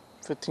about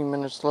 15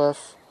 minutes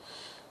left.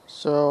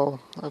 So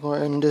I'm going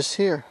to end this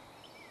here.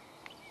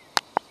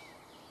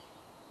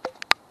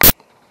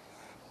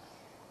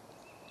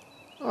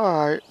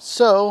 Alright,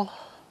 so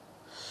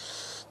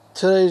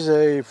today's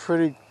a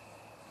pretty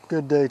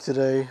good day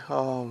today.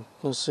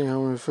 Let's see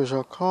how many fish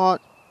I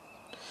caught.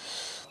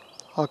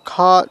 I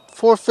caught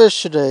 4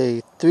 fish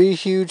today. 3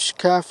 huge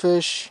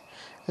catfish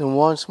and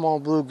 1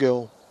 small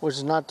bluegill, which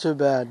is not too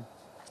bad.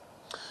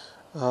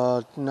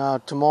 Now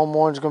tomorrow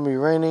morning is going to be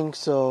raining,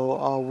 so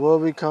I will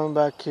be coming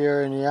back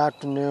here in the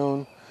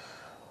afternoon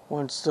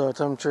once the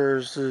temperature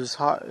is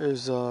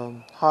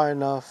high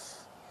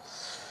enough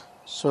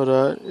so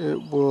that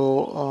it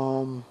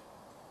will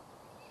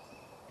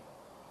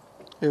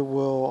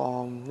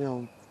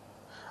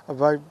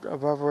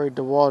evaporate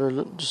the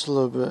water just a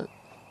little bit.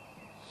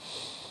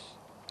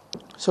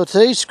 So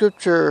today's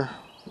scripture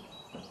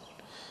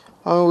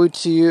I'm going to read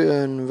to you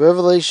in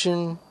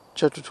Revelation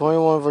chapter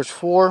 21 verse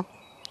 4.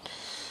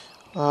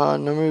 Let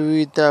me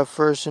read that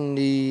first in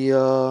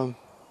the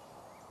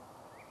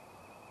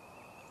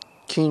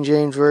King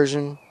James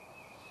Version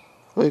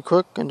really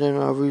quick, and then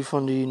I'll read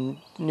from the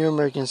New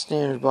American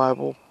Standard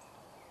Bible.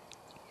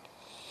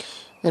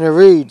 And it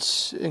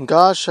reads, "And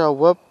God shall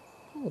wipe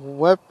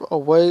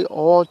away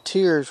all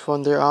tears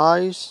from their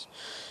eyes,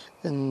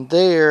 and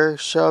there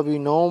shall be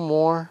no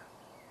more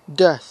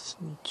death,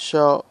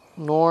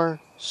 nor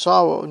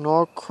sorrow,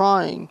 nor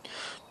crying,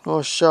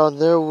 nor shall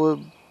there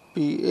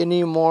be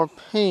any more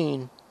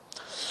pain,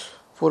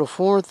 for the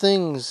former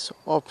things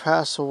are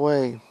passed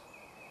away."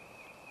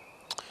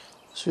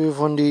 So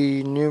from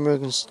the New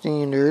American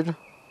Standard.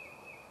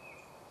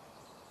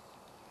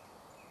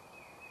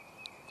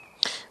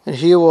 "And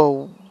he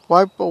will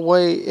wipe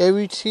away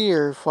every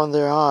tear from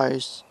their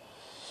eyes,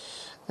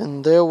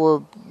 and there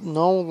will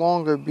no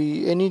longer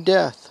be any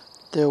death.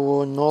 There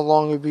will no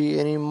longer be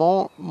any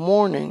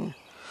mourning,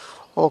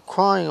 or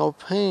crying, or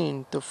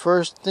pain. The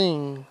first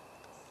thing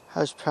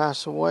has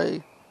passed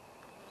away."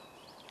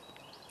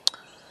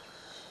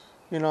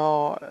 You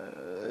know,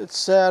 it's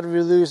sad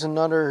we lose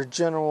another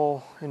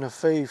general in the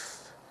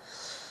faith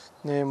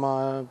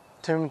named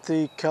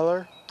Timothy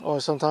Keller,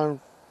 or sometimes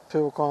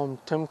people call him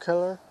Tim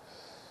Keller.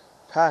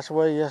 Passed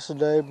away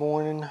yesterday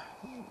morning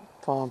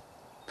from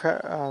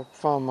pancreatic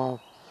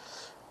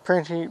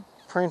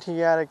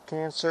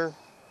cancer.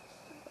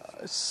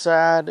 It's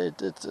sad.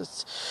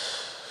 It's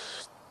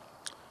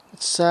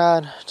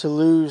sad to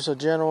lose a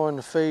general in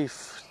the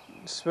faith,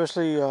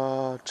 especially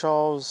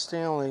Charles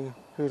Stanley,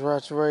 who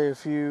passed away a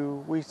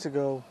few weeks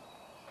ago.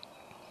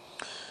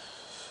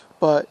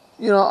 But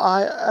you know,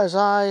 as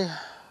I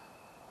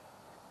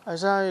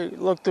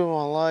look through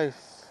my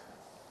life,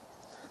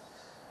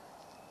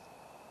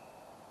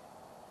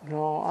 you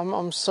know,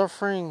 I'm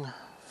suffering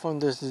from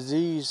this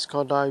disease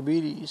called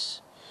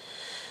diabetes,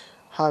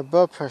 high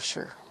blood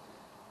pressure,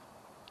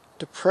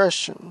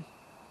 depression,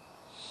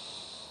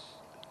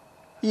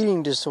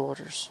 eating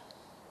disorders.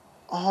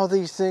 All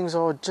these things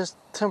are just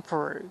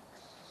temporary.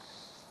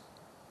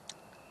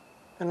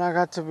 And I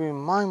got to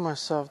remind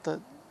myself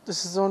that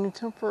this is only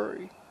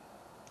temporary.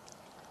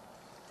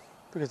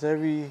 Because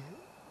every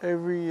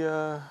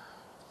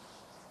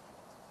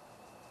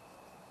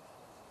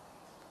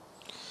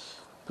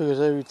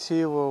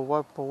tear will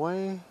wipe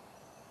away.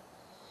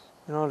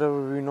 You know, there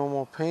will be no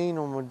more pain,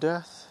 no more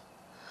death.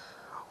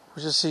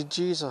 We'll just see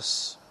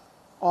Jesus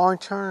all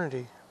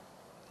eternity.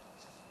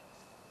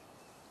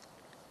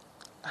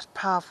 That's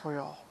powerful,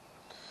 y'all.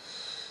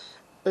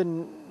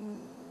 And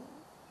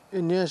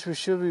yes, we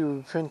should be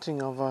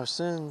repenting of our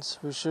sins.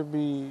 We should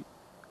be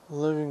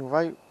living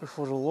right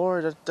before the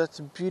Lord. That's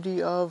the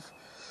beauty of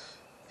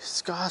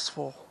His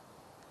gospel.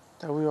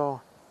 That we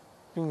are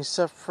being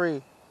set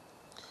free.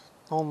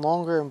 No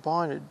longer in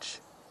bondage.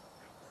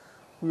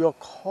 We are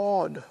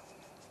called.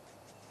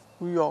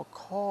 We are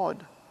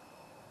called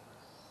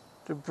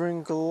to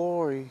bring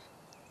glory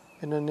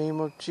in the name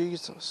of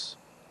Jesus.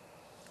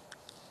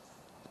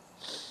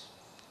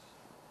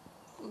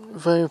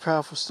 Very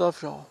powerful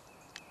stuff, y'all.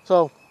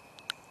 So,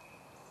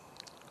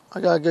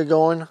 I gotta get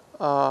going.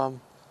 Time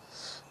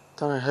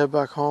to head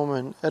back home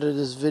and edit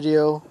this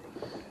video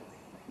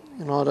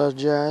and all that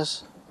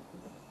jazz.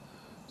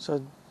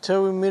 So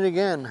till we meet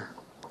again,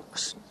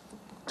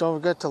 don't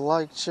forget to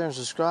like, share, and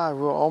subscribe.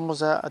 We're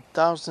almost at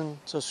 1,000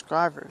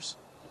 subscribers.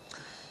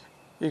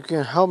 You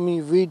can help me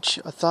reach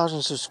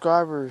 1,000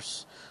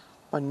 subscribers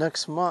by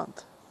next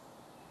month.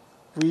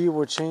 We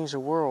will change the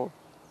world.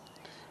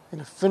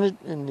 And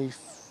the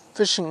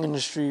fishing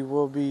industry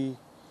will be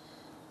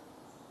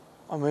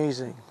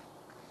amazing.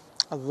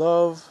 I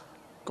love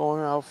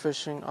going out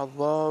fishing. I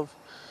love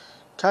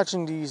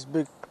catching these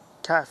big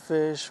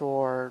catfish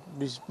or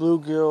these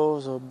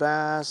bluegills or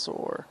bass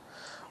or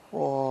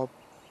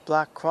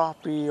black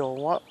crappie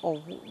or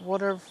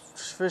whatever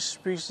fish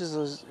species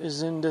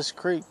is in this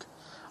creek.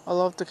 I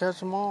love to catch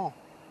them all.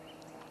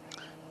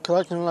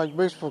 Collecting like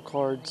baseball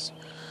cards.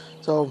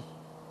 So,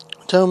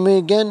 tell me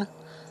again.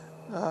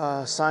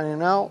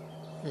 Signing out.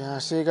 Yeah, I'll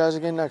see you guys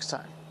again next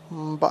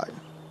time. Bye.